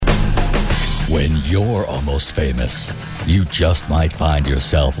When you're almost famous, you just might find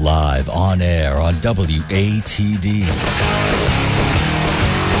yourself live on air on WATD.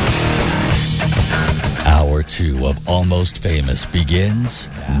 Hour 2 of Almost Famous begins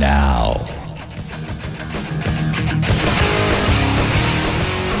now.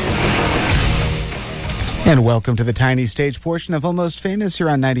 And welcome to the tiny stage portion of Almost Famous here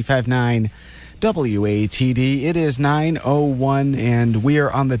on 95.9 WATD. It is 9:01, and we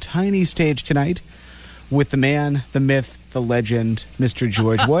are on the tiny stage tonight with the man, the myth, the legend, Mr.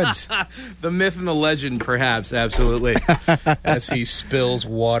 George Woods. The myth and the legend, perhaps, absolutely. As he spills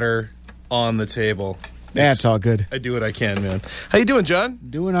water on the table. Yeah, it's all good. I do what I can, man. How you doing, John?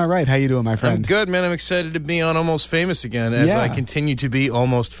 Doing all right. How you doing, my friend? I'm good, man. I'm excited to be on Almost Famous again, as I continue to be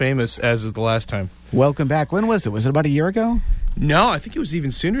almost famous as is the last time. Welcome back. When was it? Was it about a year ago? No, I think it was even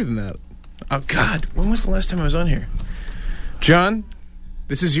sooner than that. Oh, God. When was the last time I was on here? John,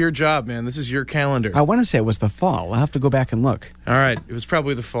 this is your job, man. This is your calendar. I want to say it was the fall. I'll have to go back and look. All right. It was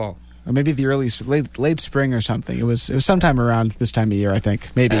probably the fall. Or maybe the late spring or something. It was sometime around this time of year, I think.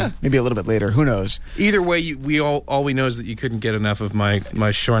 Maybe a little bit later. Who knows? Either way, all we know is that you couldn't get enough of my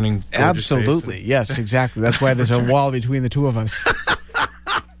shining gorgeous Absolutely. face. Yes, exactly. That's why there's a wall between the two of us.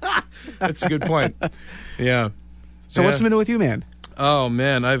 That's a good point. Yeah. So what's the matter with you, man? Oh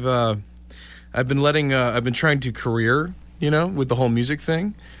man, I've been trying to career, with the whole music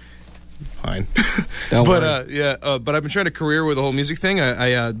thing. Fine. But I've been trying to career with the whole music thing.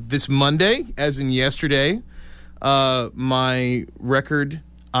 I this Monday, as in yesterday, my record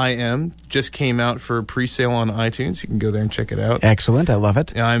I Am just came out for pre-sale on iTunes. You can go there and check it out. Excellent. I love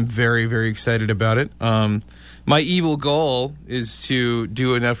it. I'm very, very excited about it. My evil goal is to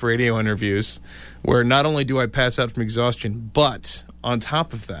do enough radio interviews where not only do I pass out from exhaustion, but on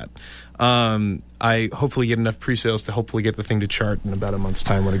top of that, I hopefully get enough pre-sales to hopefully get the thing to chart in about a month's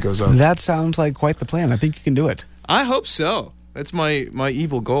time when it goes up. That sounds like quite the plan. I think you can do it. I hope so. That's my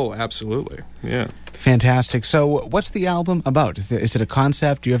evil goal, absolutely. Yeah. Fantastic. So what's the album about? Is it a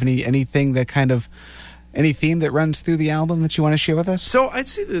concept? Do you have any theme that runs through the album that you want to share with us? So I'd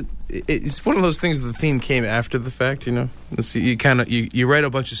say that it's one of those things that the theme came after the fact, You write a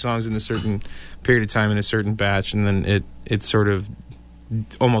bunch of songs in a certain period of time in a certain batch, and then it sort of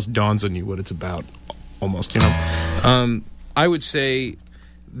almost dawns on you what it's about, almost, I would say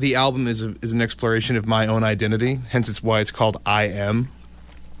the album is an exploration of my own identity, hence it's why it's called I Am.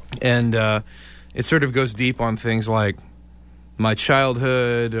 And it sort of goes deep on things like my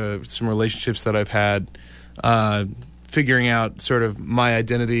childhood, some relationships that I've had, figuring out sort of my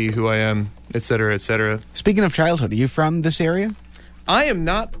identity, who I am, et cetera, et cetera. Speaking of childhood, are you from this area? I am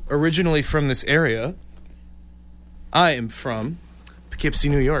not originally from this area. I am from Poughkeepsie,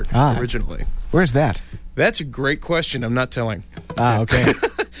 New York, originally. Where's that? That's a great question. I'm not telling. Okay.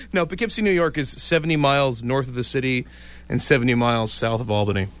 No, Poughkeepsie, New York is 70 miles north of the city and 70 miles south of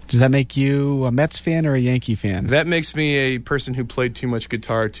Albany. Does that make you a Mets fan or a Yankee fan? That makes me a person who played too much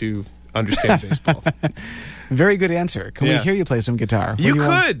guitar to understand baseball. Very good answer. Can we hear you play some guitar? You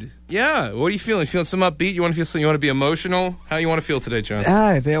could. Yeah. What are you feeling? Feeling some upbeat? You want to feel? You want to be emotional? How you want to feel today, John?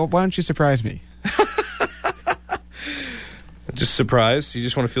 Why don't you surprise me? Just surprised? You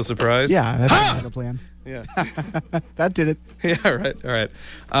just want to feel surprised? Yeah, that's the plan. Yeah. That did it. Yeah, all right.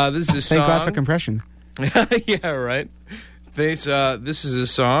 This is a song. Thank God for compression. Yeah, right. This is a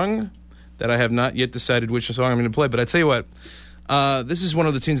song that I have not yet decided which song I'm going to play, but I tell you what, this is one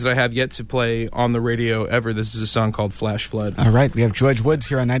of the tunes that I have yet to play on the radio ever. This is a song called Flash Flood. All right, we have George Woods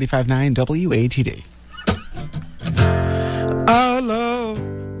here on 95.9 WATD. Our love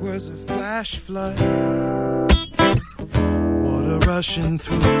was a flash flood, water rushing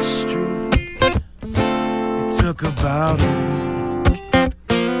through the street. It took about a week,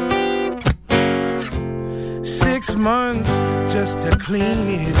 6 months just to clean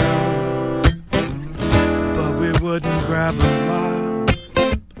it up, but we wouldn't grab a mop,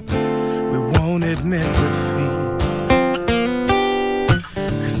 we won't admit defeat,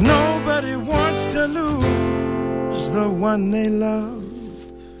 'cause nobody wants to lose the one they love.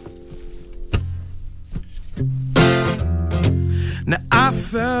 Now I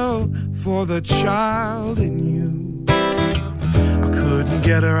fell for the child in you, I couldn't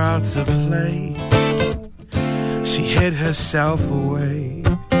get her out to play, she hid herself away.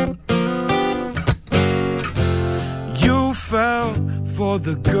 You fell for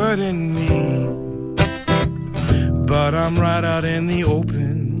the good in me, but I'm right out in the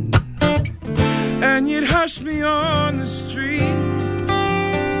open, and you'd hush me on the street.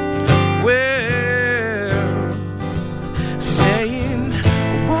 Well, saying,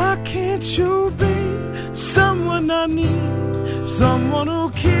 why can't you be someone I need, someone who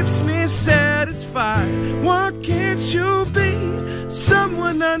keeps me satisfied? satisfied? Why can't you be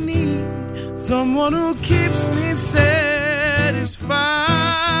someone I need? Someone who keeps me satisfied.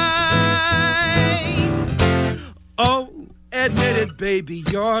 Oh, admit it, baby,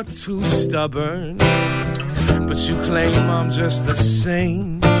 you're too stubborn, but you claim I'm just the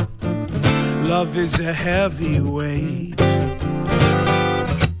same. Love is a heavy weight.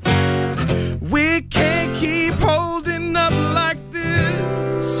 We can't keep holding up like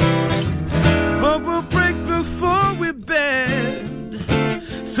this, but we'll break before we bend.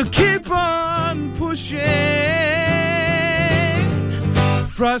 So keep on pushing.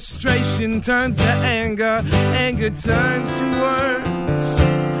 Frustration turns to anger, anger turns to words.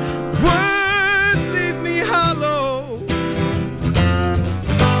 Words leave me hollow.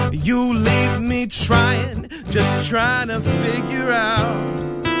 You leave me trying, just trying to figure out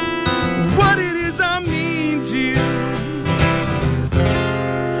what it is I mean to you.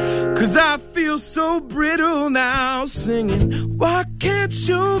 'Cause I feel so brittle now singing. Why can't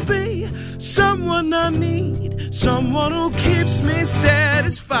you be someone I need? Someone who keeps me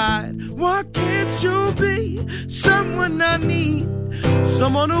satisfied. Why can't you be someone I need?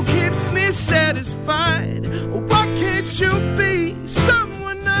 Someone who keeps me satisfied. Why can't you be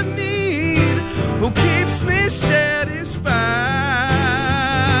someone I need? Who keeps me satisfied?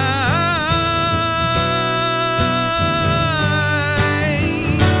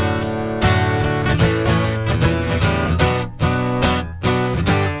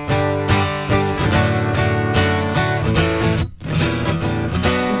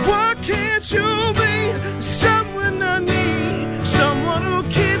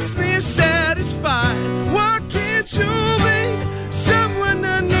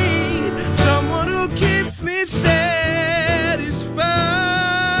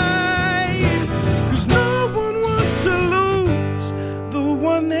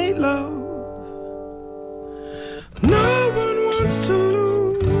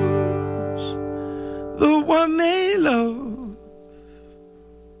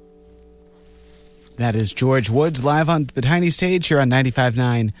 That is George Woods live on the tiny stage here on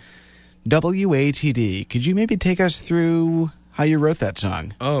 95.9 WATD. Could you maybe take us through how you wrote that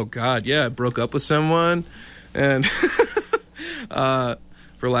song? Oh, God, yeah. I broke up with someone, and for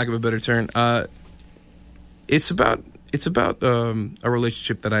lack of a better term, it's about a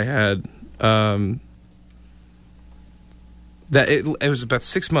relationship that I had. That it was about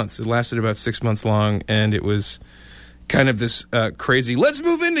 6 months. It lasted about 6 months long, and it was kind of this crazy, let's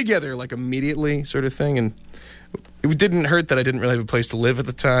move in together, like immediately sort of thing. And it didn't hurt that I didn't really have a place to live at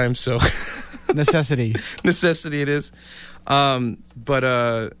the time, so necessity it is.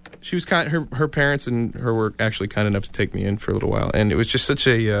 But she was kind. Her parents and her were actually kind enough to take me in for a little while, and it was just such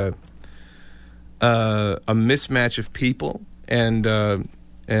a mismatch of people, and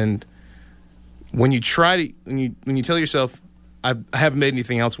when you try to when you tell yourself, I haven't made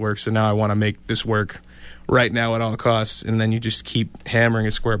anything else work, so now I want to make this work right now at all costs, and then you just keep hammering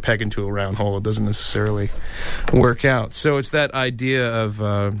a square peg into a round hole. It doesn't necessarily work out. So it's that idea of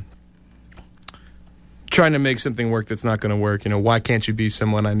trying to make something work that's not going to work. You know, why can't you be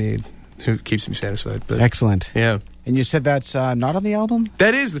someone I need who keeps me satisfied? But, excellent. Yeah. And you said that's not on the album?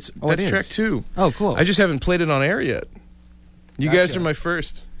 That is. That's track 2. Oh, cool. I just haven't played it on air yet. You guys are my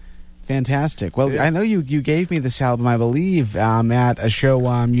first. Fantastic. Well, yeah. I know you gave me this album, I believe, at a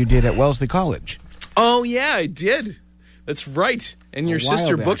show you did at Wellesley College. Oh, yeah, I did. That's right. And your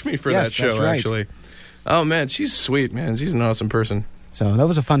sister booked me for that show, right. Actually. Oh, man, she's sweet, man. She's an awesome person. So that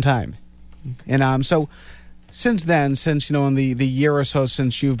was a fun time. And so since then, in the year or so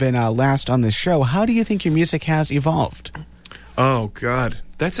since you've been last on this show, how do you think your music has evolved? Oh, God.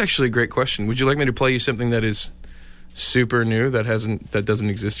 That's actually a great question. Would you like me to play you something that is super new that doesn't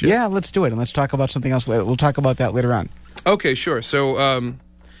exist yet? Yeah, let's do it, and let's talk about something else later. We'll talk about that later on. Okay, sure. So,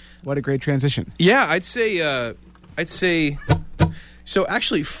 what a great transition. Yeah, I'd say. So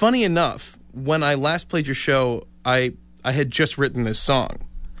actually, funny enough, when I last played your show, I had just written this song.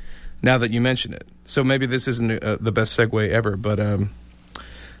 Now that you mention it, so maybe this isn't the best segue ever, but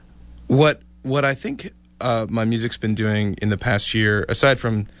what I think my music's been doing in the past year, aside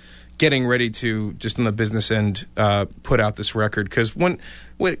from getting ready to, just on the business end, put out this record. Because what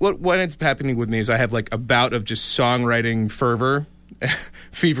ends up happening with me is I have like a bout of just songwriting fervor,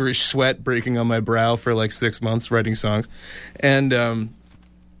 feverish sweat breaking on my brow for like 6 months writing songs. And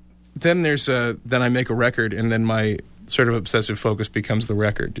then then I make a record, and then my sort of obsessive focus becomes the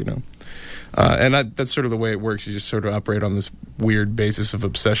record, you know. And that's sort of the way it works. You just sort of operate on this weird basis of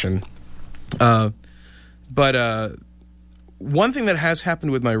obsession. But one thing that has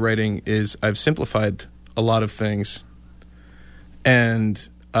happened with my writing is I've simplified a lot of things, and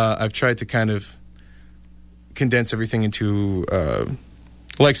I've tried to kind of condense everything into I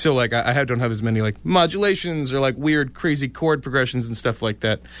don't have as many like modulations or like weird crazy chord progressions and stuff like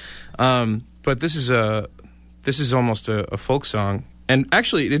that. But this is almost a folk song, and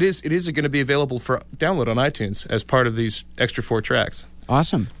actually it is going to be available for download on iTunes as part of these extra 4 tracks.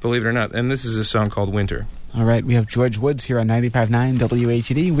 Awesome. Believe it or not. And this is a song called Winter. All right, we have George Woods here on 95.9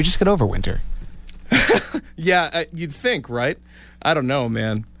 WATD. We just got over winter. Yeah, you'd think, right? I don't know,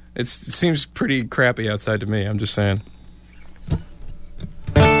 man. It seems pretty crappy outside to me. I'm just saying.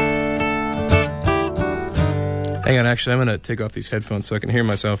 Hang on, actually, I'm going to take off these headphones so I can hear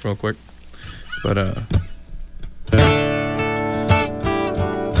myself real quick. But,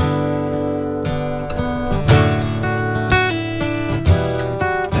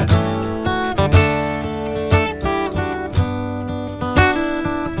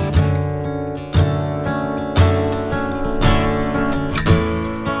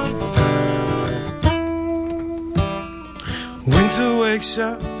 Winter wakes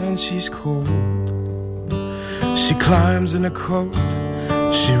up and she's cold. She climbs in a coat,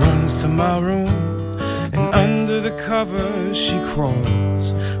 she runs to my room, and under the covers she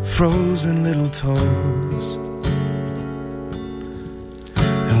crawls, frozen little toes.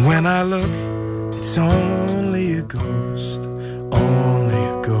 And when I look, it's only a ghost, only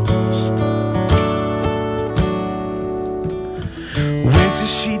a ghost. Winter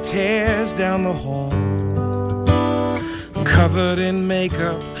she tears down the hall, covered in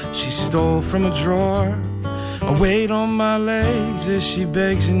makeup she stole from a drawer. I wait on my legs as she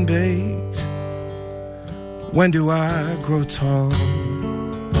begs and begs. When do I grow tall?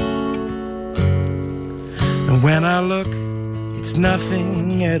 And when I look, it's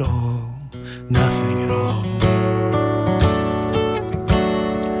nothing at all, nothing at all.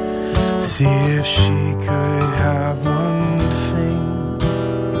 See if she could have one thing,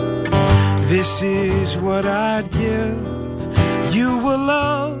 this is what I'd give. You were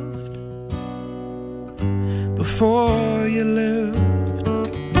loved before you lived.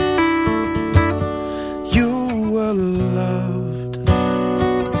 You were loved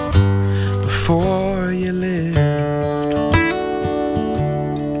before you lived.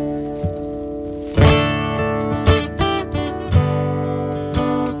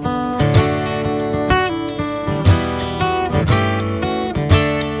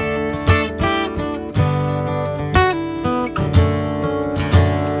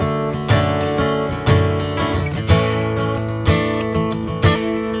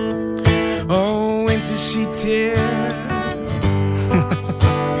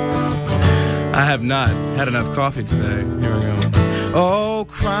 I have not had enough coffee today. Here we go. Oh,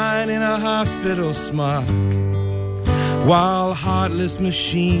 crying in a hospital smock, while heartless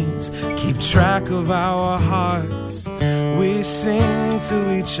machines keep track of our hearts. We sing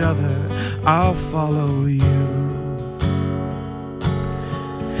to each other, I'll follow you.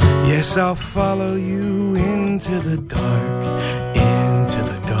 Yes, I'll follow you into the dark, into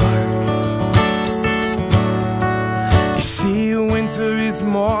the dark. You see, winter is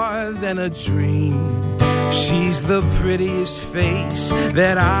more than a dream. She's the prettiest face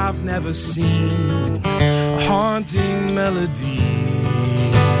that I've never seen. A haunting melody.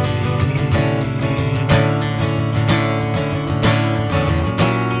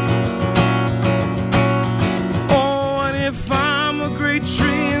 Oh, and if I'm a great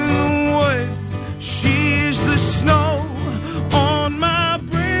tree in the woods, she's the snow on my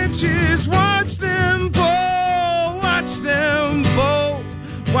branches. Watch them blow, watch them blow,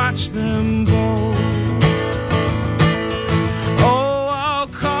 watch them blow. Oh, I'll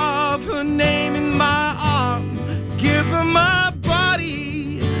carve her name in my arm, give her my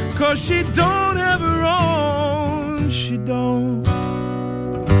body, 'cause she don't have her own. She don't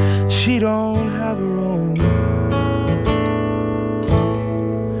have her own.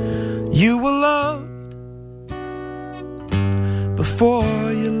 You were loved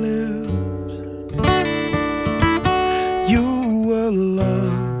before you lived. You were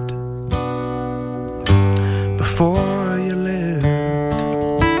loved before you lived.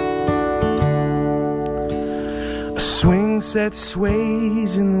 A swing set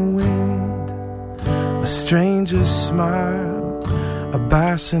sways in the wind, a stranger's smile, a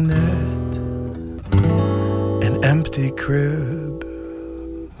bassinet, an empty crib.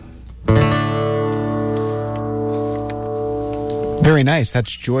 Very nice.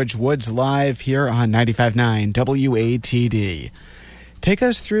 That's George Woods live here on 95.9 WATD. Take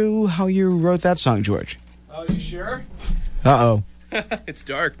us through how you wrote that song, George. Oh, you sure? Uh-oh. It's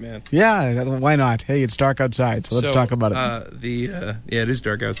dark, man. Yeah, why not? Hey, it's dark outside, so let's talk about it. Yeah, it is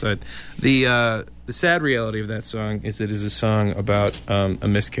dark outside. The sad reality of that song is it is a song about a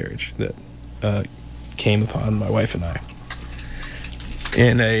miscarriage that came upon my wife and I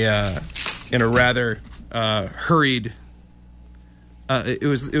in a rather hurried. It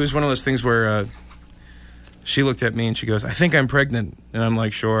was one of those things where she looked at me and she goes, "I think I'm pregnant," and I'm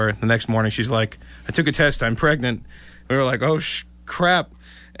like, "Sure." The next morning, she's like, "I took a test. I'm pregnant." We were like, "Oh crap!"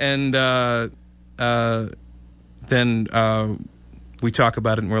 And then we talk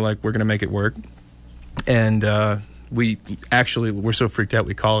about it and we're like, "We're gonna make it work." And we're so freaked out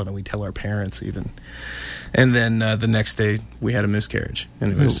we call it and we tell our parents even. And then the next day we had a miscarriage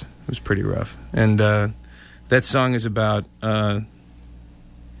and it was pretty rough. And that song is about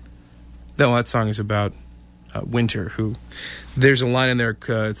Winter, who there's a line in there.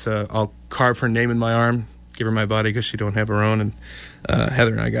 It's I'll carve her name in my arm, give her my body because she don't have her own. And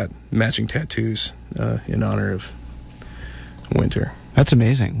Heather and I got matching tattoos in honor of Winter. That's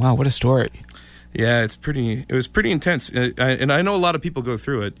amazing. Wow, what a story. Yeah, it was pretty intense. And I know a lot of people go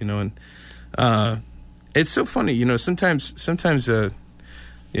through it, and it's so funny, sometimes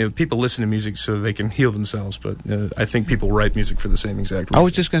people listen to music so they can heal themselves, but I think people write music for the same exact reason. I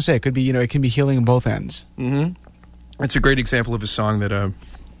was just going to say, it could be, it can be healing on both ends. Mm-hmm. It's a great example of a song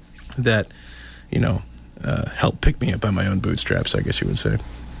that helped pick me up by my own bootstraps, I guess you would say.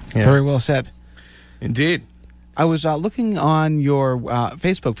 Yeah. Very well said. Indeed. I was looking on your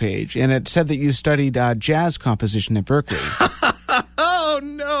Facebook page, and it said that you studied jazz composition at Berkeley. Oh,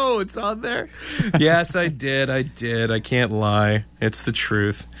 no, it's on there? Yes, I did. I can't lie. It's the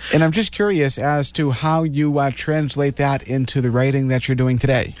truth. And I'm just curious as to how you translate that into the writing that you're doing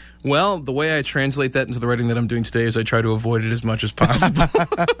today. Well, the way I translate that into the writing that I'm doing today is I try to avoid it as much as possible.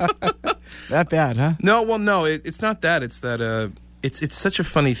 That bad, huh? No, well, no, it's not that. It's that it's such a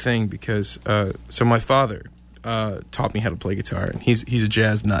funny thing because so my father taught me how to play guitar, and he's a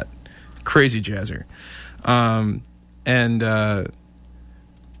jazz nut, crazy jazzer, and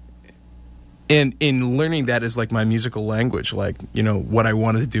in learning that as like my musical language, like what I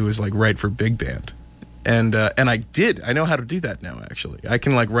wanted to do is like write for big band, and I did. I know how to do that now. Actually, I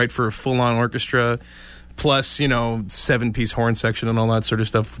can like write for a full on orchestra, plus 7-piece horn section and all that sort of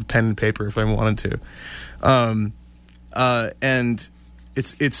stuff with pen and paper if I wanted to, and.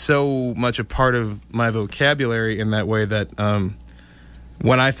 It's so much a part of my vocabulary in that way that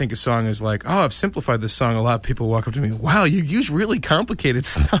when I think a song is like, oh, I've simplified this song a lot, people walk up to me, wow, you use really complicated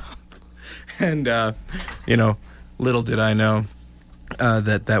stuff. And, little did I know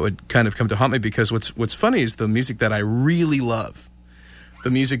that would kind of come to haunt me, because what's funny is the music that I really love, the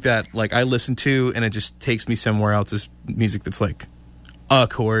music that like I listen to and it just takes me somewhere else, is music that's like a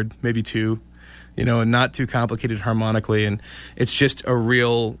chord, maybe two, and not too complicated harmonically. And it's just a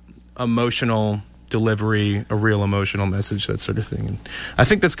real emotional delivery, a real emotional message, that sort of thing. And I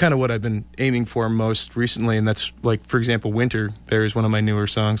think that's kind of what I've been aiming for most recently. And that's like, for example, Winter, there is one of my newer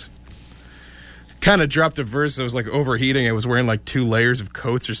songs. Kind of dropped a verse. I was like overheating. I was wearing like 2 layers of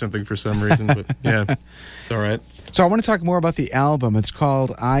coats or something for some reason. But yeah, it's all right. So I want to talk more about the album. It's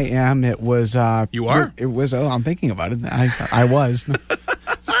called I Am. It was... You are? It was... Oh, I'm thinking about it. I was.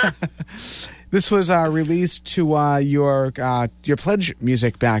 This was released to your Pledge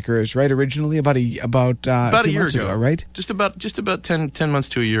Music backers, right? Originally, about a year ago, right? Just about 10 months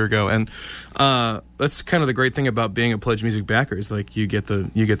to a year ago, and that's kind of the great thing about being a Pledge Music backer, is like you get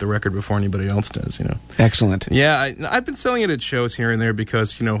the record before anybody else does. Excellent. Yeah, I've been selling it at shows here and there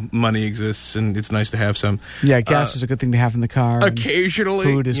because money exists and it's nice to have some. Yeah, gas is a good thing to have in the car. Occasionally,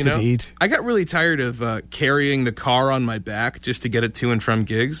 food is good to eat. I got really tired of carrying the car on my back just to get it to and from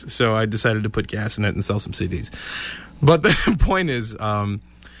gigs, so I decided to put gas in it and sell some CDs. But the point is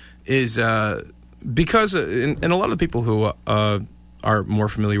because and a lot of the people who are more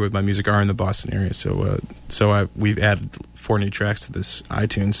familiar with my music are in the Boston area, so we've added 4 new tracks to this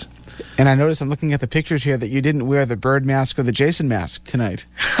iTunes. And I noticed, I'm looking at the pictures here, that you didn't wear the bird mask or the Jason mask tonight.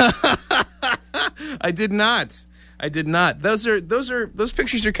 I did not. Those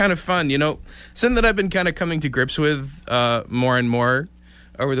pictures are kind of fun. Something that I've been kind of coming to grips with more and more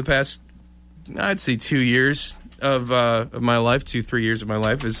over the past, I'd say 2 years of my life, 2-3 years of my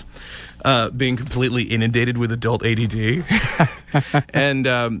life, is being completely inundated with adult ADD, and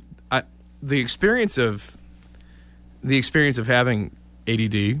the experience of having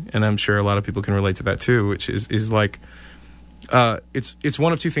ADD, and I'm sure a lot of people can relate to that too, which is like it's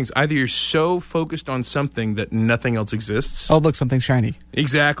one of two things: either you're so focused on something that nothing else exists. Oh, look, something shiny.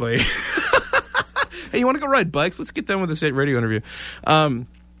 Exactly. Hey, you want to go ride bikes? Let's get done with this radio interview.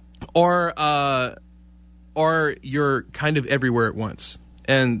 Or you're kind of everywhere at once.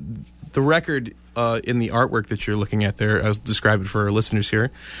 And the record in the artwork that you're looking at there, I'll describe it for our listeners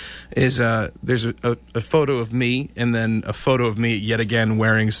here, is there's a photo of me and then a photo of me yet again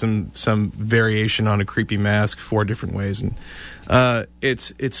wearing some variation on a creepy mask 4 different ways. And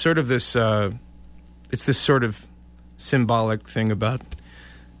it's sort of this it's this sort of symbolic thing about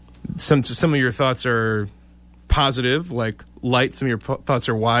some of your thoughts are positive, like light. Some of your thoughts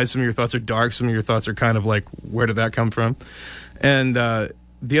are wise. Some of your thoughts are dark. Some of your thoughts are kind of like, where did that come from? And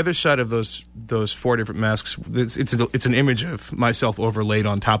the other side of those 4 different masks, it's an image of myself overlaid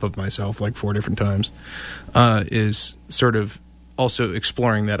on top of myself like 4 different times, is sort of also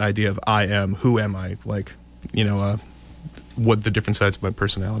exploring that idea of I am, who am I, like, what the different sides of my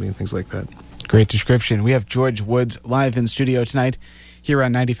personality and things like that. Great description. We have George Woods live in studio tonight here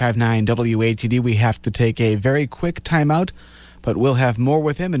on 95.9 WATD. We have to take a very quick timeout, but we'll have more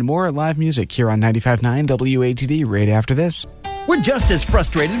with him and more live music here on 95.9 WATD right after this. We're just as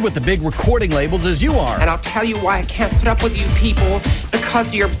frustrated with the big recording labels as you are. And I'll tell you why I can't put up with you people,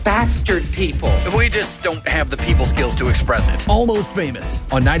 because you're bastard people. We just don't have the people skills to express it. Almost Famous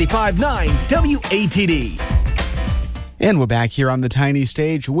on 95.9 WATD. And we're back here on the tiny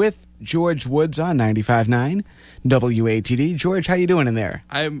stage with George Woods on 95.9 WATD. George, how you doing in there?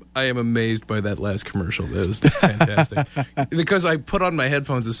 I am amazed by that last commercial. That was fantastic. Because I put on my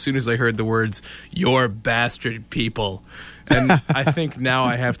headphones as soon as I heard the words, "Your bastard people." And I think now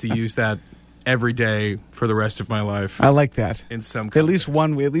I have to use that every day for the rest of my life. I like that. In some context. At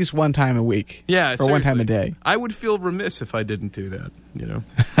least one time a week. Yeah, or seriously. one time a day. I would feel remiss if I didn't do that,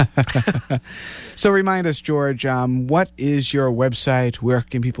 So remind us, George, what is your website? Where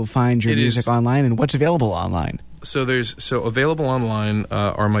can people find your music online, and what's available online? So available online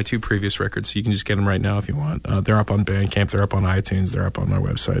are my 2 previous records. So you can just get them right now if you want. They're up on Bandcamp. They're up on iTunes. They're up on my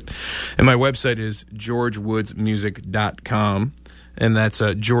website. And my website is georgewoodsmusic.com. And that's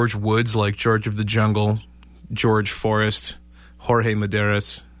George Woods, like George of the Jungle, George Forrest, Jorge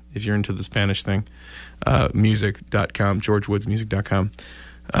Maderas, if you're into the Spanish thing, music.com, georgewoodsmusic.com.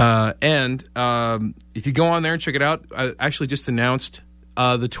 And if you go on there and check it out, I actually just announced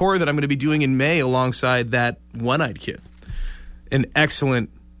the tour that I'm going to be doing in May alongside that One-Eyed Kid. An excellent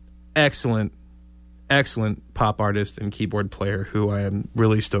pop artist and keyboard player who I am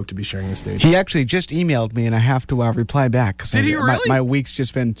really stoked to be sharing the stage. He actually just emailed me, and I have to reply back. Did he really? My week's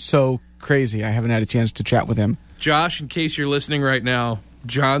just been so crazy. I haven't had a chance to chat with him. Josh, in case you're listening right now,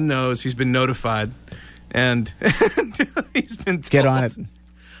 John knows. He's been notified. And he's been told. Get on it.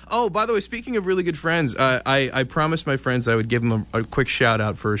 Oh, by the way, speaking of really good friends, I promised my friends I would give them a quick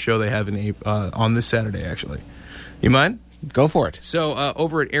shout-out for a show they have on this Saturday, actually. You mind? Go for it. So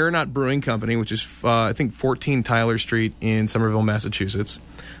over at Aeronaut Brewing Company, which is, I think, 14 Tyler Street in Somerville, Massachusetts,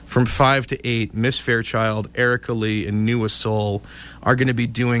 from 5 to 8, Miss Fairchild, Erica Lee, and Newa Soul are going to be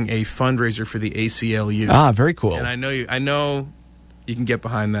doing a fundraiser for the ACLU. Ah, very cool. And I know you can get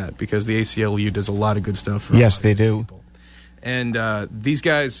behind that because the ACLU does a lot of good stuff for yes, they do. People. And these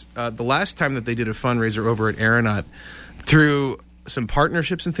guys, the last time that they did a fundraiser over at Aeronaut, through some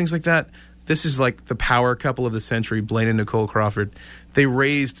partnerships and things like that, this is like the power couple of the century, Blaine and Nicole Crawford. They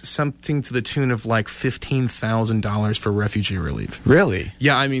raised something to the tune of like $15,000 for refugee relief. Really?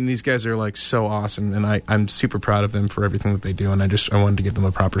 Yeah, I mean, these guys are like so awesome, and I'm super proud of them for everything that they do, and I wanted to give them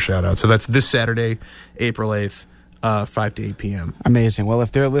a proper shout out. So that's this Saturday, April 8th. 5 to 8 p.m. Amazing. Well,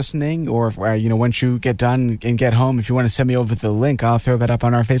 if they're listening, or if, once you get done and get home, if you want to send me over the link, I'll throw that up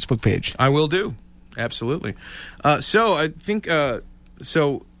on our Facebook page. I will do. Absolutely. So I think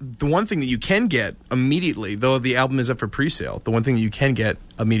so the one thing that you can get immediately, though the album is up for pre-sale, the one thing that you can get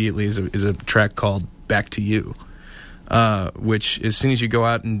immediately is a track called Back to You, which as soon as you go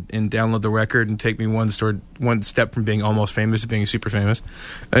out and download the record and take me one step from being almost famous to being super famous,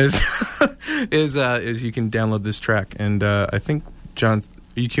 is you can download this track. And I think, John,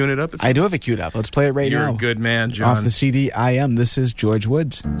 are you queuing it up? I do have it queued up. Let's play it right now. You're a good man, John. Off the CD, I Am. This is George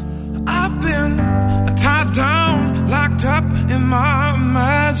Woods. I've been tied down, locked up in my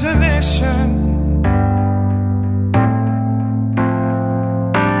imagination.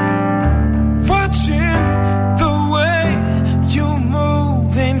 Watching the way you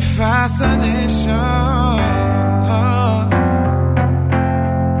move in fascination.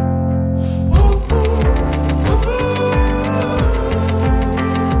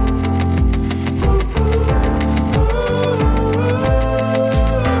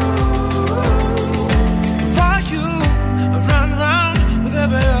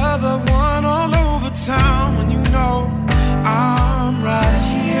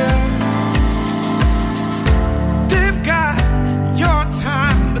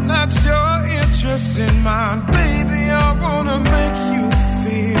 In mind, baby, I wanna make you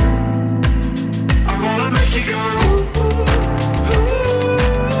feel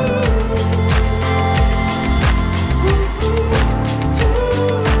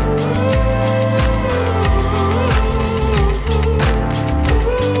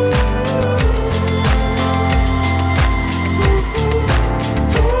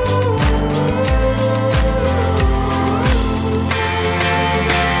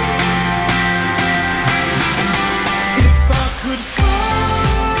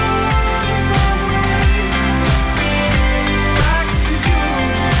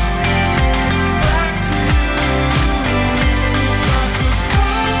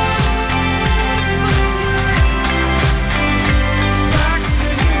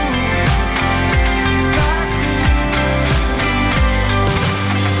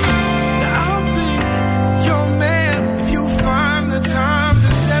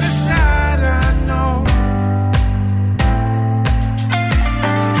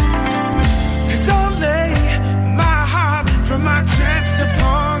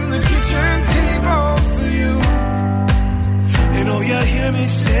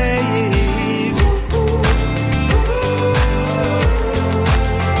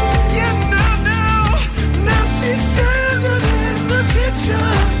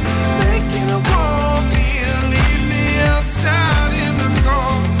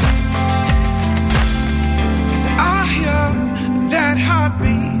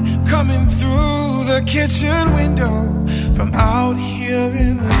Kitchen window from out here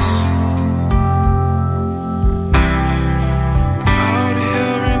in the snow. Out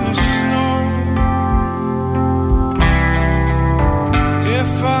here in the snow.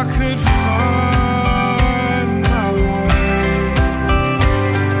 If I could find my way.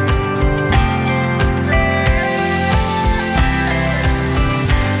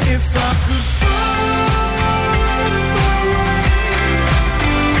 If I could find my way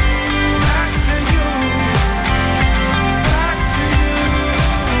back to you.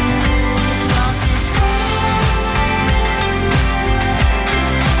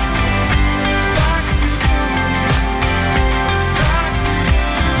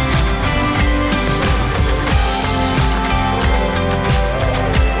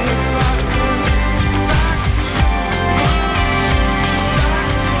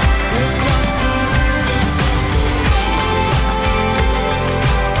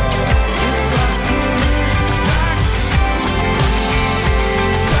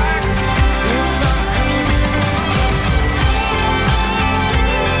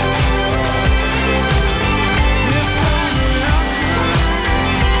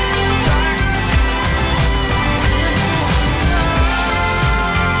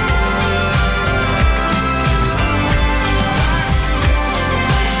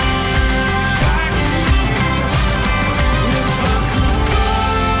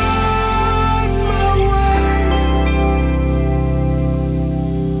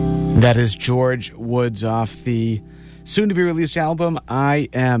 That is George Woods off the soon-to-be-released album, I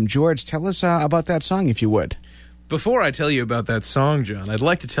Am. George, tell us about that song, if you would. Before I tell you about that song, John, I'd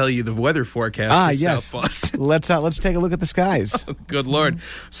like to tell you the weather forecast for yes. South Boston. Let's take a look at the skies. Oh, good Lord.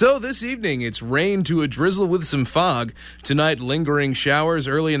 So this evening, it's rain to a drizzle with some fog. Tonight, lingering showers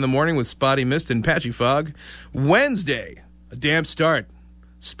early in the morning with spotty mist and patchy fog. Wednesday, a damp start.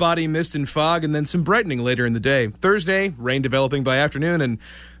 Spotty mist and fog, and then some brightening later in the day. Thursday, rain developing by afternoon, and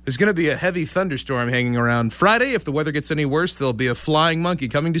there's going to be a heavy thunderstorm hanging around. Friday, if the weather gets any worse, there'll be a flying monkey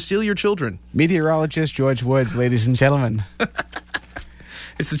coming to steal your children. Meteorologist George Woods, ladies and gentlemen.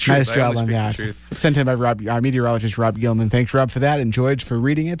 It's the truth. Nice job on that. Sent in by our meteorologist Rob Gilman. Thanks, Rob, for that, and George for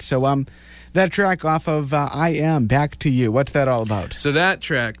reading it. So, that track off of I Am, Back to You. What's that all about? So that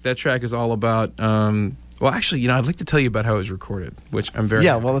track is all about. Well, actually, I'd like to tell you about how it was recorded, which I'm very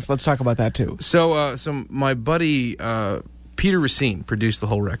happy. Well, let's talk about that too. So my buddy Peter Racine produced the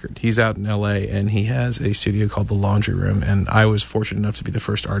whole record. He's out in L.A. and he has a studio called The Laundry Room, and I was fortunate enough to be the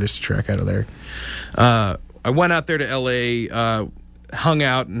first artist to track out of there. I went out there to L.A., hung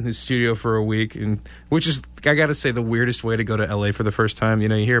out in his studio for a week, and which is, I got to say, the weirdest way to go to L.A. for the first time. You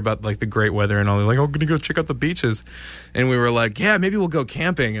hear about like the great weather and all. They're like, "Oh, I'm gonna go check out the beaches," and we were like, "Yeah, maybe we'll go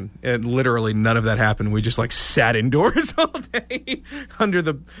camping." And literally none of that happened. We just like sat indoors all day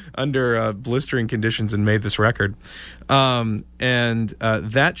under blistering conditions and made this record. And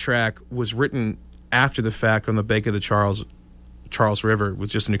that track was written after the fact on the bank of the Charles River with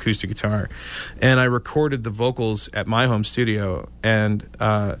just an acoustic guitar, and I recorded the vocals at my home studio and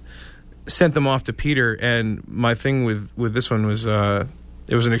sent them off to Peter. And my thing with this one was it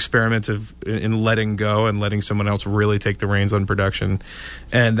was an experiment in letting go and letting someone else really take the reins on production,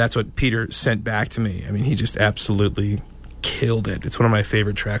 and that's what Peter sent back to me. I mean, he just absolutely killed it. It's one of my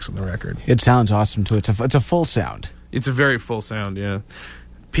favorite tracks on the record. It sounds awesome too. It's a full sound. It's a very full sound, yeah.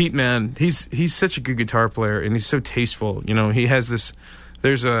 Pete, man, he's such a good guitar player, and he's so tasteful. You know, he has this.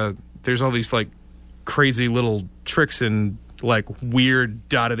 There's all these like crazy little tricks and like weird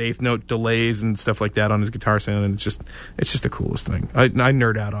dotted eighth note delays and stuff like that on his guitar sound, and it's just the coolest thing. I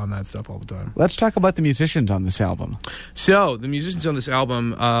nerd out on that stuff all the time. Let's talk about the musicians on this album. So the musicians on this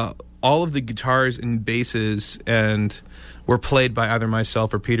album, all of the guitars and basses were played by either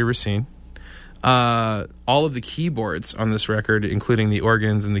myself or Peter Racine. All of the keyboards on this record, including the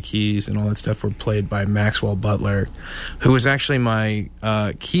organs and the keys and all that stuff, were played by Maxwell Butler, who was actually my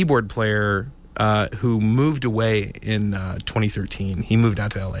keyboard player who moved away in 2013. He moved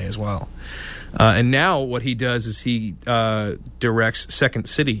out to LA as well. And now what he does is he directs Second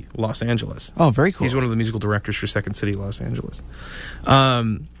City, Los Angeles. Oh, very cool. He's one of the musical directors for Second City, Los Angeles.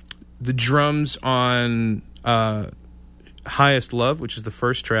 The drums on Highest Love, which is the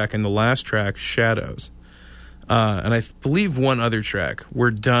first track, and the last track, Shadows, and I believe one other track,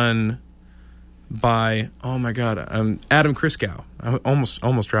 were done by, oh my God, Adam Kriskow. I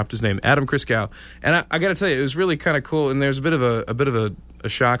almost dropped his name, Adam Kriskow. And I got to tell you, it was really kind of cool. And there's a bit of a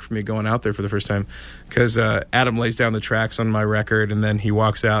shock for me going out there for the first time, because Adam lays down the tracks on my record, and then he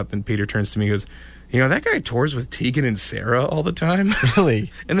walks out. And Peter turns to me and goes, "You know, that guy tours with Tegan and Sarah all the time."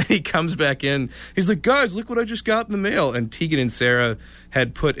 Really? And then he comes back in. He's like, "Guys, look what I just got in the mail." And Tegan and Sarah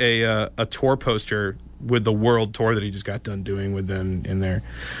had put a tour poster with the world tour that he just got done doing with them in there.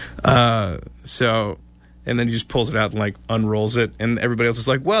 And then he just pulls it out and like unrolls it, and everybody else is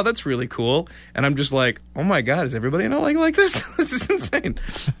like, "Wow, that's really cool." And I'm just like, "Oh my God, is everybody in LA like this? This is insane."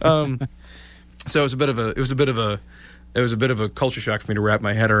 So it was a bit of a culture shock for me to wrap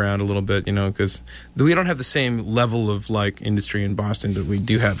my head around a little bit, you know, because we don't have the same level of like industry in Boston, but we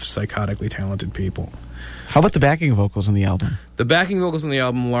do have psychotically talented people. How about the backing vocals on the album? The backing vocals on the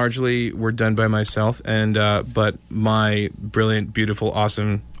album largely were done by myself, and but my brilliant, beautiful,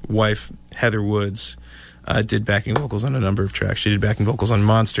 awesome wife, Heather Woods, did backing vocals on a number of tracks. She did backing vocals on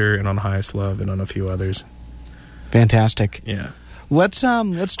Monster and on Highest Love and on a few others. Fantastic. Yeah. Let's talk.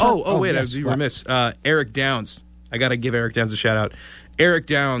 Wait, yes, I was remiss. Eric Downs. I got to give Eric Downs a shout out. Eric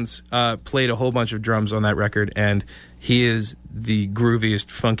Downs played a whole bunch of drums on that record, and he is the grooviest,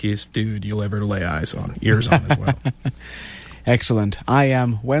 funkiest dude you'll ever lay ears on as well. Excellent.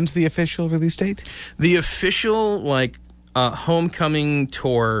 When's the official release date? The official homecoming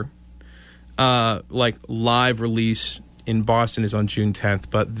tour, live release in Boston is on June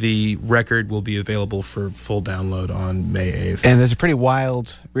 10th, but the record will be available for full download on May 8th. And there's a pretty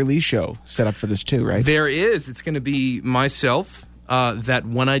wild release show set up for this too, right? There is. It's going to be myself, that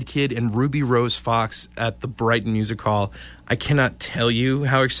One-Eyed Kid, and Ruby Rose Fox at the Brighton Music Hall. I cannot tell you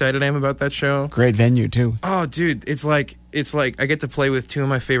how excited I am about that show. Great venue too. Oh, dude, it's like I get to play with two of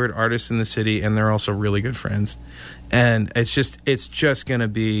my favorite artists in the city, and they're also really good friends. And it's just going to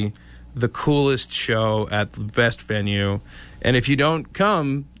be the coolest show at the best venue. And if you don't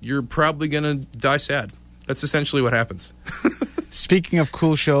come, you're probably going to die sad. That's essentially what happens. Speaking of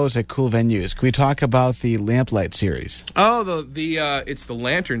cool shows at cool venues, can we talk about the Lamplight series? Oh, it's the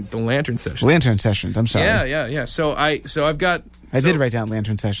Lantern Sessions. Lantern Sessions. I'm sorry. Yeah. So I've got. I did write down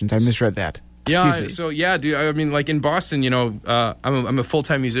Lantern Sessions. I misread that. Yeah. So yeah, dude. I mean, like in Boston, you know, I'm a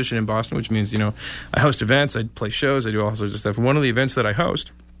full-time musician in Boston, which means, you know, I host events, I play shows, I do all sorts of stuff. And one of the events that I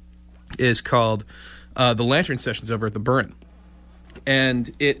host is called the Lantern Sessions over at the Burn, and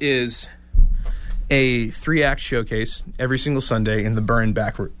it is a 3-act showcase every single Sunday in the Burn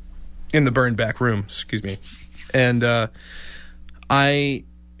back room. Excuse me. And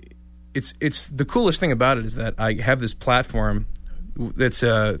it's the coolest thing about it is that I have this platform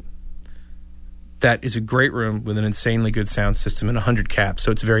that is a great room with an insanely good sound system and 100 caps,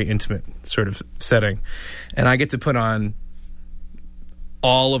 so it's a very intimate sort of setting, and I get to put on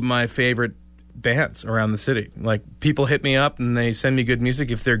all of my favorite bands around the city. Like, people hit me up and they send me good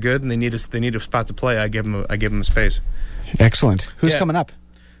music. If they're good and they need a spot to play, I give them a space. Excellent. Who's coming up?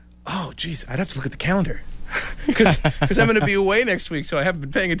 Oh, geez, I'd have to look at the calendar because I'm going to be away next week, so I haven't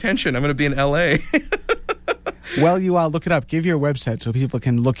been paying attention. I'm going to be in LA. Well, you look it up. Give your website so people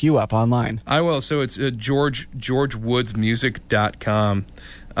can look you up online. I will. So it's georgewoodsmusic.com.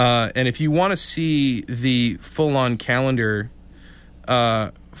 And if you want to see the full-on calendar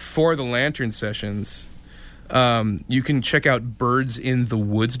for the Lantern Sessions, you can check out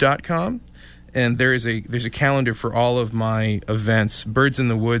birdsinthewoods.com, and there's a calendar for all of my events. Birds in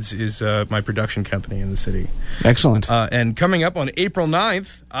the Woods is my production company in the city. Excellent. And coming up on April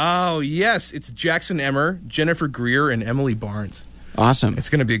 9th, oh yes, it's Jackson Emmer, Jennifer Greer, and Emily Barnes. Awesome. It's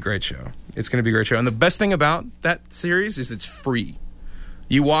going to be a great show. It's going to be a great show. And the best thing about that series is it's free.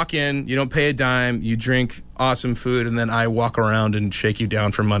 You walk in, you don't pay a dime, you drink awesome food, and then I walk around and shake you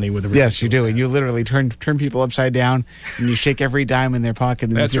down for money with a Yes, you do. And you literally turn people upside down, and you shake every dime in their pocket.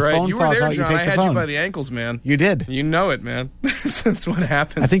 And That's if your right. phone You were falls there, out, John. you I take the had phone. you by the ankles, man. You did. You know it, man. That's what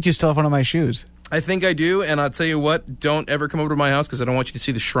happens. I think you still have one of my shoes. I think I do, and I'll tell you what, don't ever come over to my house because I don't want you to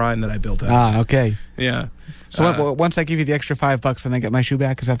see the shrine that I built out. Ah, okay. Yeah. So once I give you the extra $5, then I get my shoe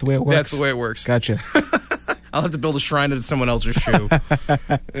back? Is that the way it works? That's the way it works. Gotcha. I'll have to build a shrine to someone else's shoe.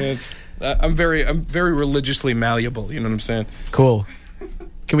 I'm very religiously malleable. You know what I'm saying? Cool.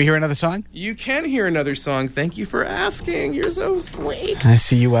 Can we hear another song? You can hear another song. Thank you for asking. You're so sweet. I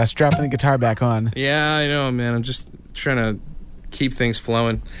see you strapping the guitar back on. Yeah, I know, man. I'm just trying to keep things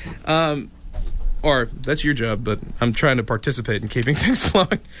flowing. Or that's your job, but I'm trying to participate in keeping things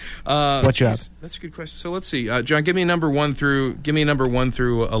flowing. What job? That's a good question. So let's see, John. Give me number 1 through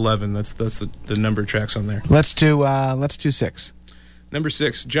 11. That's the number of tracks on there. Let's do 6. Number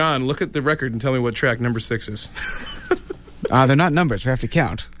 6, John. Look at the record and tell me what track number 6 is. They're not numbers. We have to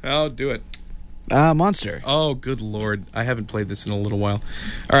count. Oh, do it. Monster. Oh, good Lord. I haven't played this in a little while.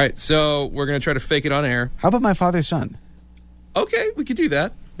 All right, so we're going to try to fake it on air. How about My Father's Son? Okay, we could do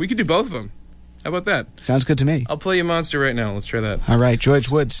that. We could do both of them. How about that? Sounds good to me. I'll play you Monster right now. Let's try that. All right,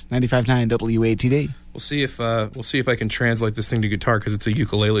 George Woods, 95.9 WATD. We'll see if I can translate this thing to guitar because it's a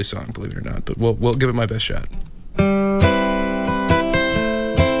ukulele song, believe it or not. But we'll give it my best shot.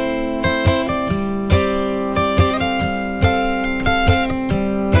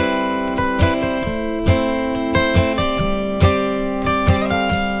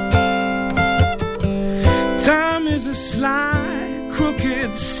 Time is a sly,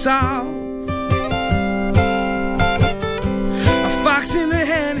 crooked sow. Fox in the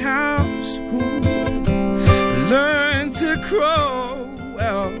hen house who learned to crow.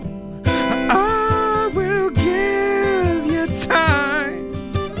 Well, I will give you time.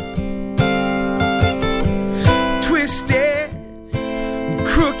 Twisted,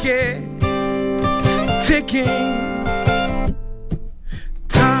 crooked, ticking.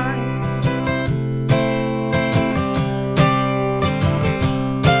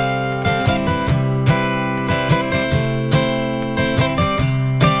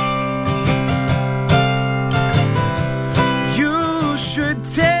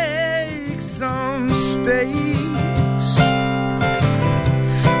 Take some space,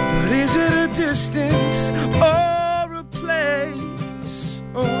 but is it a distance or a place?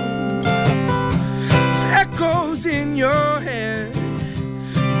 Oh, there's echoes in your head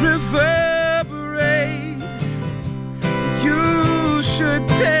reverberate. You should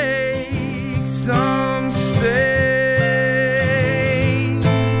take some space.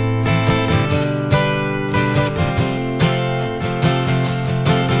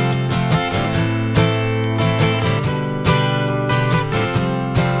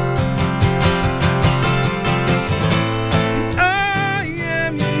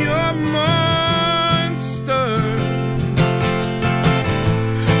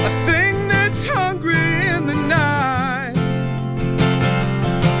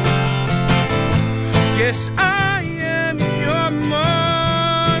 Yes, I am your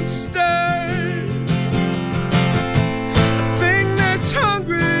monster, a thing that's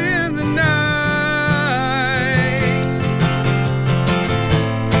hungry in the night.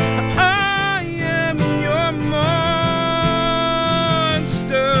 I am your monster,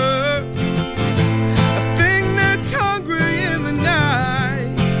 a thing that's hungry in the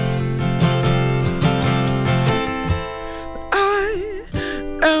night. But I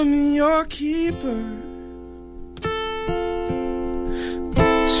am your keeper,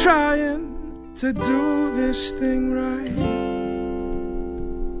 trying to do this thing right.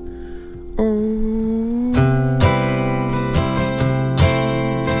 Oh.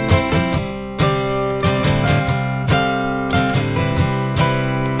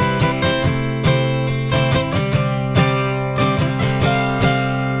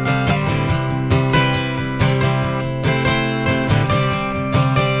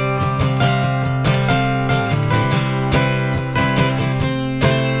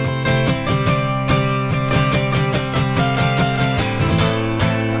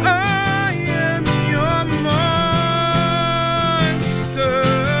 I am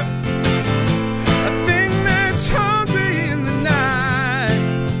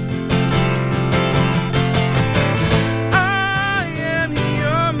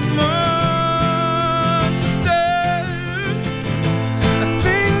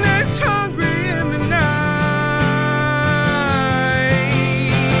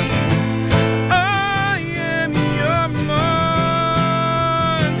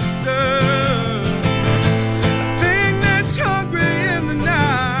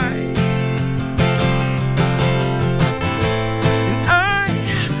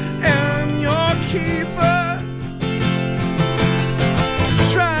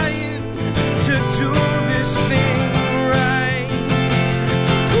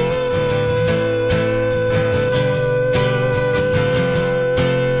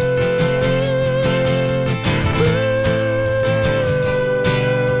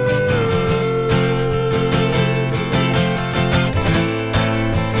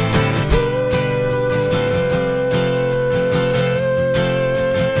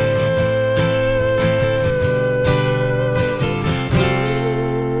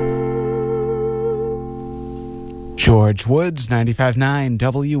George Woods, 95.9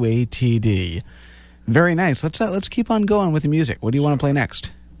 WATD. Very nice. Let's keep on going with the music. What do you want to play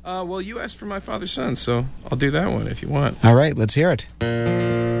next? Well, you asked for My Father's Son, so I'll do that one if you want. All right, let's hear it.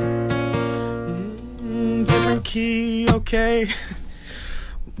 Different key, okay.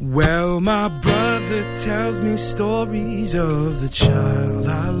 Well, my brother tells me stories of the child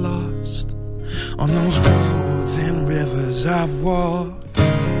I lost on those roads and rivers I've walked.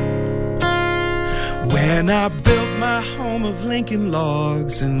 When I built my home of Lincoln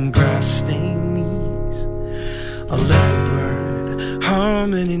logs and grass-stained knees, a little bird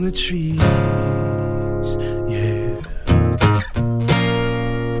humming in the trees, yeah.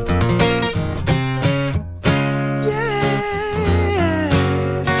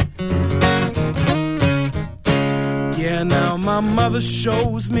 Yeah, now my mother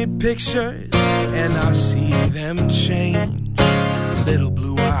shows me pictures and I see them change. Little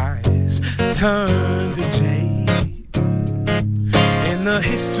blue eyes turn to jade, and the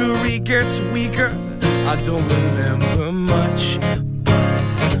history gets weaker. I don't remember much,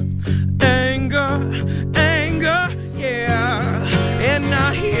 but anger, yeah. And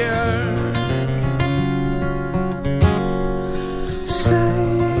I hear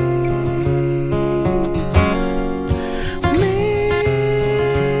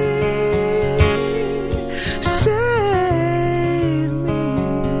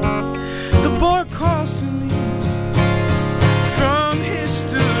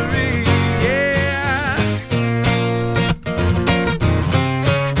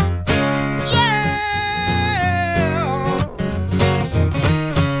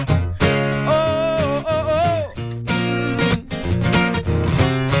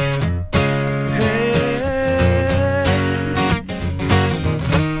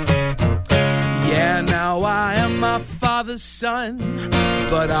son,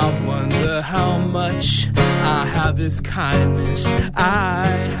 but I wonder how much I have his kindness, I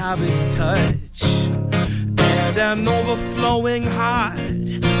have his touch, and an overflowing heart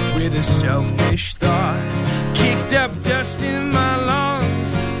with a selfish thought, kicked up dust in my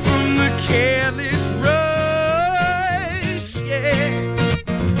lungs from the careless rush, yeah.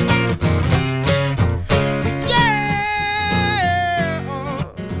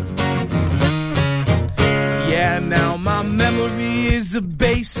 Yeah, now my memory is a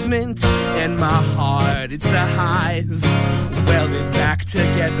basement, and my heart, it's a hive, welded back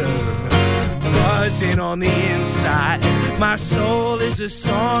together, buzzing on the inside. My soul is a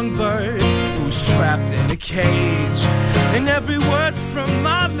songbird who's trapped in a cage, and every word from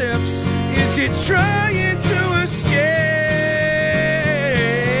my lips is it trying to escape.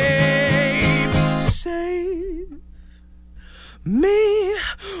 Save me,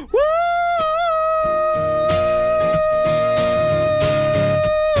 woo!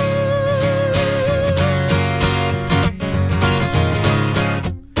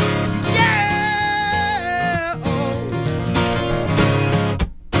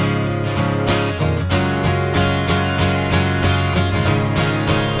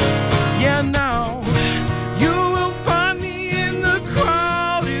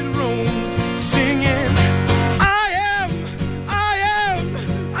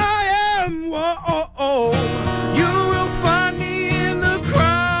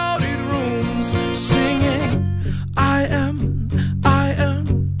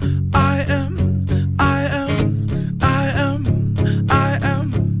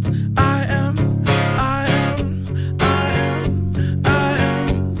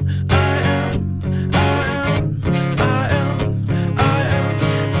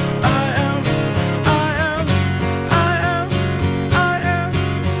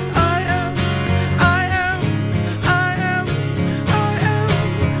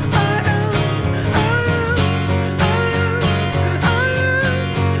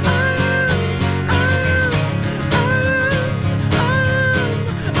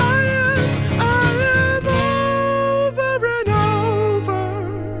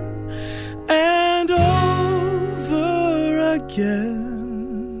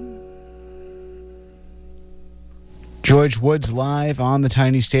 George Woods live on the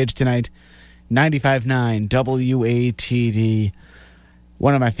tiny stage tonight, 95.9 WATD.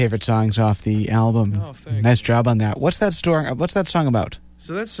 One of my favorite songs off the album. Oh, thanks. Nice job on that. What's that song about?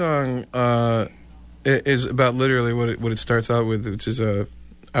 So that song is about literally what it starts out with, which is I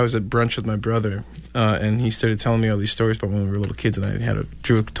was at brunch with my brother, and he started telling me all these stories about when we were little kids, and I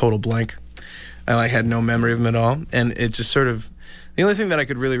drew a total blank. I had no memory of them at all, and it just sort of, the only thing that I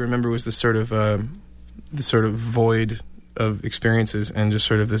could really remember was the sort of void of experiences and just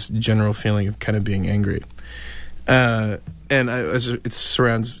sort of this general feeling of kind of being angry. And it's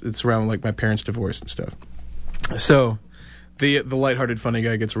around like my parents' divorce and stuff. So the lighthearted funny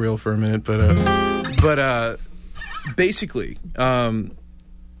guy gets real for a minute, but basically,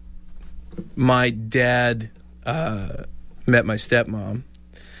 my dad met my stepmom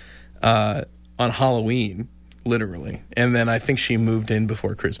on Halloween, literally, and then I think she moved in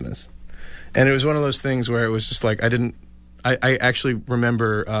before Christmas, and it was one of those things where it was just like I actually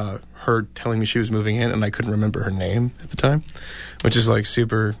remember her telling me she was moving in, and I couldn't remember her name at the time, which is like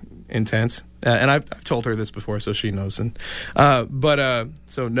super intense. And I've told her this before, so she knows. And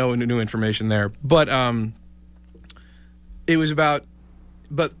so no new information there. But it was about.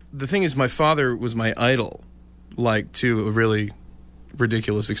 But the thing is, my father was my idol, like to a really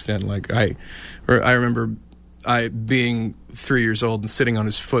ridiculous extent. Like I remember being 3 years old and sitting on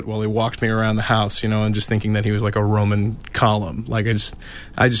his foot while he walked me around the house, and just thinking that he was like a Roman column. Like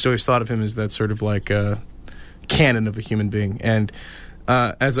I just always thought of him as that sort of like canon of a human being. And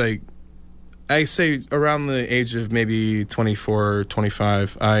as I say around the age of maybe 24,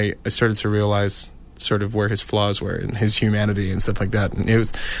 25, I started to realize sort of where his flaws were and his humanity and stuff like that. And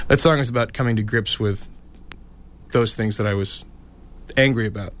that song is about coming to grips with those things that I was angry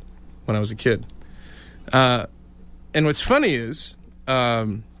about when I was a kid. And what's funny is,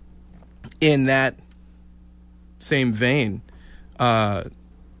 in that same vein,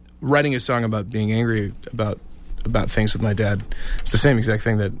 writing a song about being angry about things with my dad, it's the same exact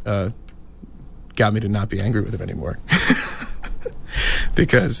thing that got me to not be angry with him anymore.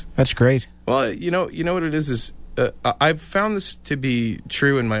 Because that's great. Well, you know what it is I've found this to be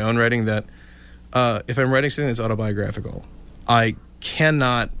true in my own writing, that if I'm writing something that's autobiographical, I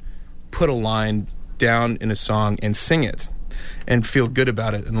cannot put a line down in a song and sing it and feel good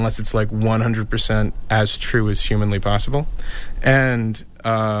about it unless it's like 100% as true as humanly possible. And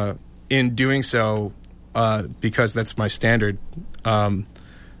in doing so, because that's my standard,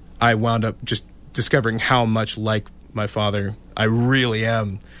 I wound up just discovering how much like my father I really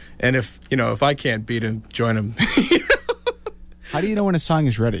am. And if I can't beat him, join him. How do you know when a song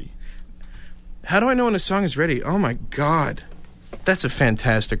is ready? How do I know when a song is ready? Oh my God, that's a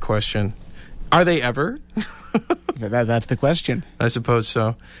fantastic question. Are they ever? That's the question. I suppose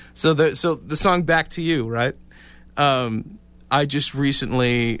so. So the song "Back to You," right? I just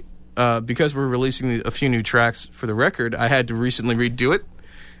recently, because we're releasing a few new tracks for the record, I had to recently redo it,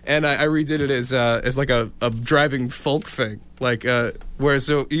 and I redid it as like a driving folk thing, like whereas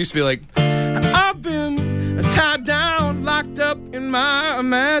so it used to be like, I've been tied down, locked up in my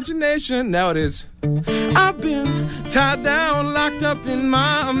imagination. Now it is, I've been tied down, locked up in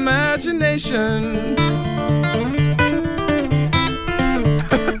my imagination.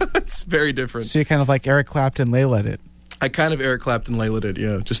 It's very different. So you're kind of like Eric Clapton, Layla it. I kind of Eric Clapton, Layla it,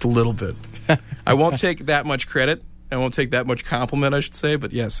 yeah, just a little bit. I won't take that much credit. I won't take that much compliment, I should say,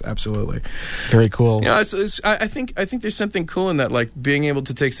 but yes, absolutely. Very cool. I think there's something cool in that, like being able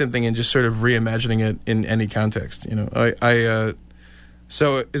to take something and just sort of reimagining it in any context.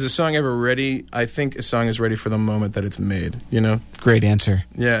 So is a song ever ready? I think a song is ready for the moment that it's made, Great answer.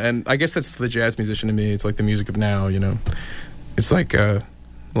 Yeah, and I guess that's the jazz musician to me. It's like the music of now, It's like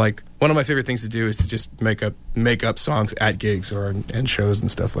one of my favorite things to do is to just make up songs at gigs or and shows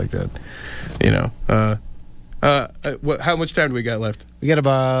and stuff like that. How much time do we got left? We got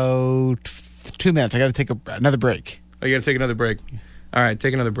about 2 minutes. I got to take another break. Oh, you got to take another break. All right,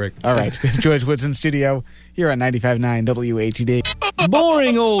 take another break. All right. We have George Woods in studio here on 95.9 WATD.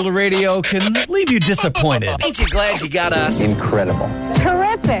 Boring old radio can leave you disappointed. Ain't you glad you got us? Incredible.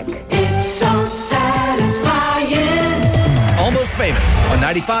 Terrific. It's so satisfying. Almost Famous on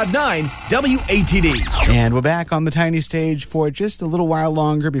 95.9 WATD. And we're back on the tiny stage for just a little while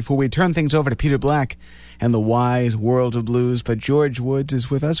longer before we turn things over to Peter Black and the wide world of blues. But George Woods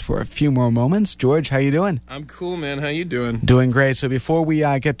is with us for a few more moments. George, how you doing? I'm cool, man. How you doing? Doing great. So before we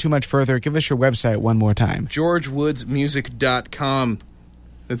get too much further, give us your website one more time. GeorgeWoodsMusic.com.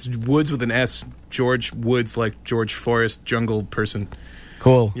 That's Woods with an S. George Woods, like George Forrest, jungle person.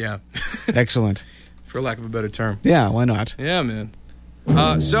 Cool. Yeah. Excellent. For lack of a better term. Yeah, why not? Yeah, man.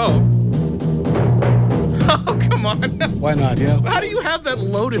 Oh, come on. Why not, How do you have that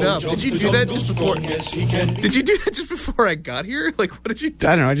loaded up? Did you do that just before? Did you do that just before I got here? Like, what did you do?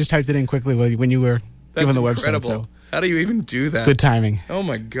 I don't know. I just typed it in quickly when you were giving the incredible. website. So. How do you even do that? Good timing. Oh,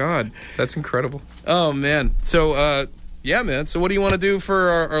 my God. That's incredible. Oh, man. So, yeah, man. So what do you want to do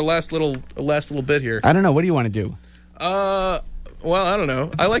for our last little bit here? I don't know. What do you want to do? Well, I don't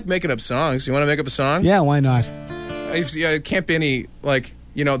know. I like making up songs. You want to make up a song? Yeah, why not? It can't be any,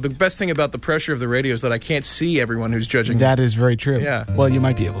 the best thing about the pressure of the radio is that I can't see everyone who's judging. That is very true. Yeah. Well, you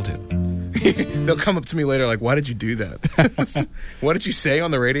might be able to. They'll come up to me later like, why did you do that? What did you say on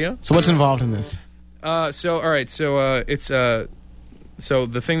the radio? So what's involved in this? So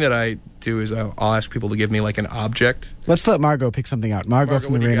the thing that I do is I'll ask people to give me like an object. Let's let Margot pick something out. Margot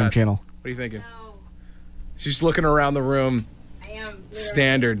from the Random Channel. What are you thinking? No. She's looking around the room. I am.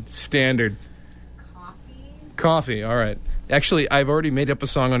 Standard. Coffee. All right. Actually, I've already made up a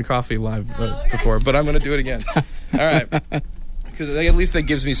song on coffee live before, but I'm going to do it again. All right. Because at least that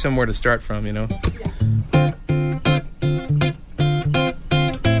gives me somewhere to start from, you know?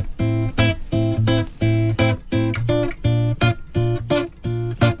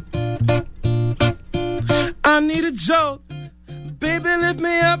 I need a jolt. Baby, lift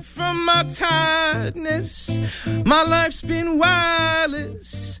me up from my tiredness. My life's been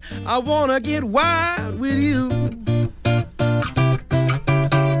wireless. I wanna get wild with you.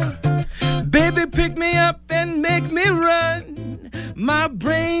 Baby, pick me up and make me run. My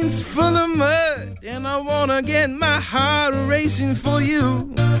brain's full of mud, and I wanna get my heart racing for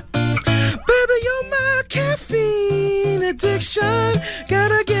you. Baby, you're my caffeine addiction.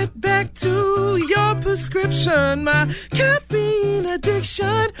 Gotta get back to your prescription. My caffeine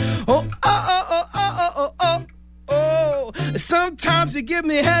addiction. Oh, oh, oh, oh, oh, oh, oh, oh. Sometimes you give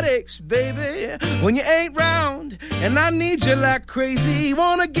me headaches, baby, when you ain't round, and I need you like crazy.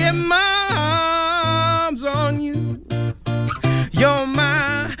 Wanna get my arms on you. You're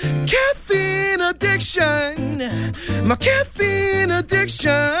my caffeine addiction. My caffeine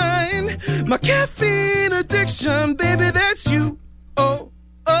addiction. My caffeine addiction. Baby, that's you. Oh,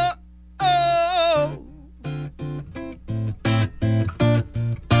 oh, oh.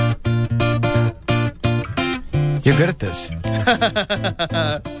 You're good at this. All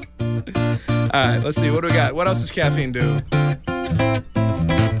right, let's see. What do we got? What else does caffeine do? All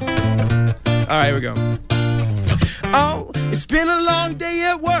right, here we go. Oh, it's been a long day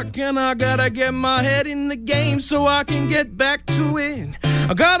at work, and I gotta get my head in the game so I can get back to it.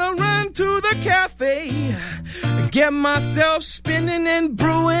 I gotta run to the cafe, get myself spinning and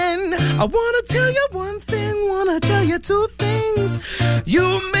brewing. I wanna tell you one thing, wanna tell you two things.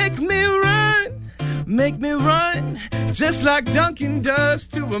 You make me run, just like Duncan does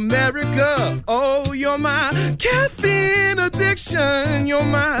to America. Oh, you're my caffeine addiction. You're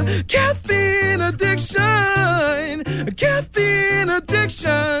my caffeine addiction. Caffeine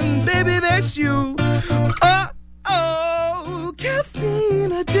addiction, baby, that's you. Oh, oh,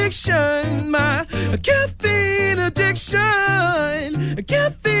 caffeine addiction. My caffeine addiction.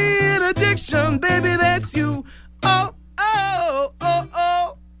 Caffeine addiction, baby, that's you. Oh, oh, oh,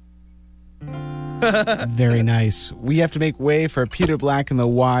 oh. Very nice. We have to make way for Peter Black and the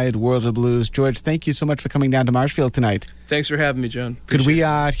Wide World of Blues. George, thank you so much for coming down to Marshfield tonight. Thanks for having me, John. Could we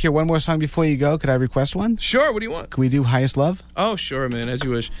hear one more song before you go? Could I request one? Sure, what do you want? Can we do Highest Love? Oh, sure, man, as you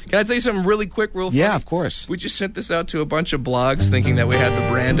wish. Can I tell you something really quick, real funny? Yeah, of course. We just sent this out to a bunch of blogs thinking that we had the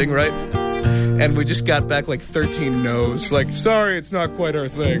branding right, and we just got back like 13 no's. Like, sorry, it's not quite our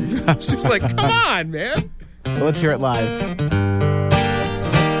thing. It's just like, come on, man. Well, let's hear it live.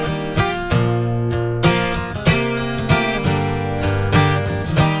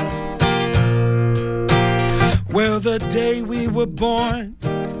 Well, the day we were born,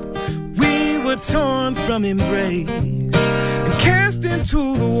 we were torn from embrace and cast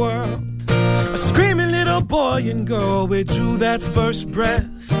into the world. A screaming little boy and girl, we drew that first breath.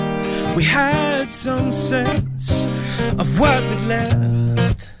 We had some sense of what we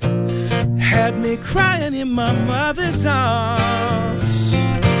left. Had me crying in my mother's arms.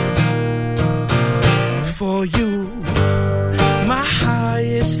 For you, my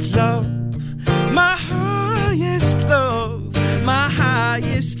highest love, my highest love, my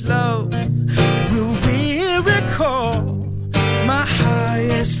highest love. Will we recall my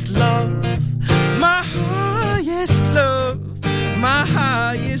highest love, my highest love, my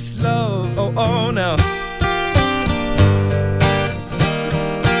highest love? Oh, oh, no.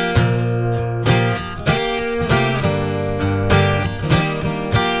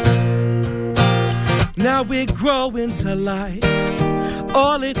 Now we grow into life,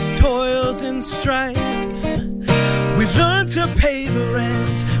 all its toils and strife. We learn to pay the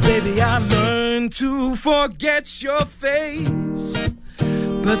rent. Baby, I learned to forget your face,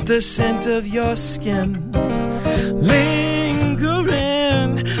 but the scent of your skin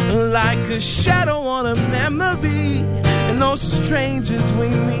lingering like a shadow on a memory. And those strangers we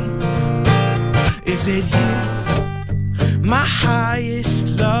meet, is it you, my highest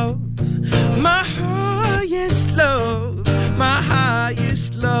love, my highest love, my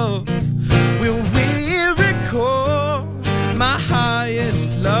highest love? Will we recall my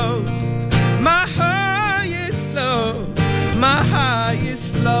highest love, my highest love, my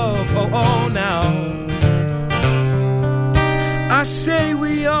highest love? Oh, oh, now I say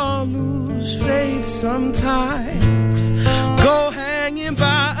we all lose lose faith sometimes, go hanging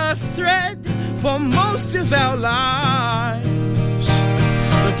by a thread for most of our lives.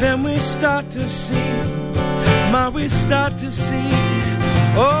 But then we start to see,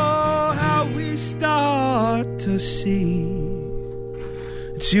 oh, how we start to see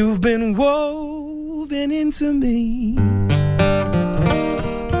that you've been woven into me.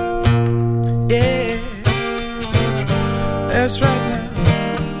 Yeah, that's right.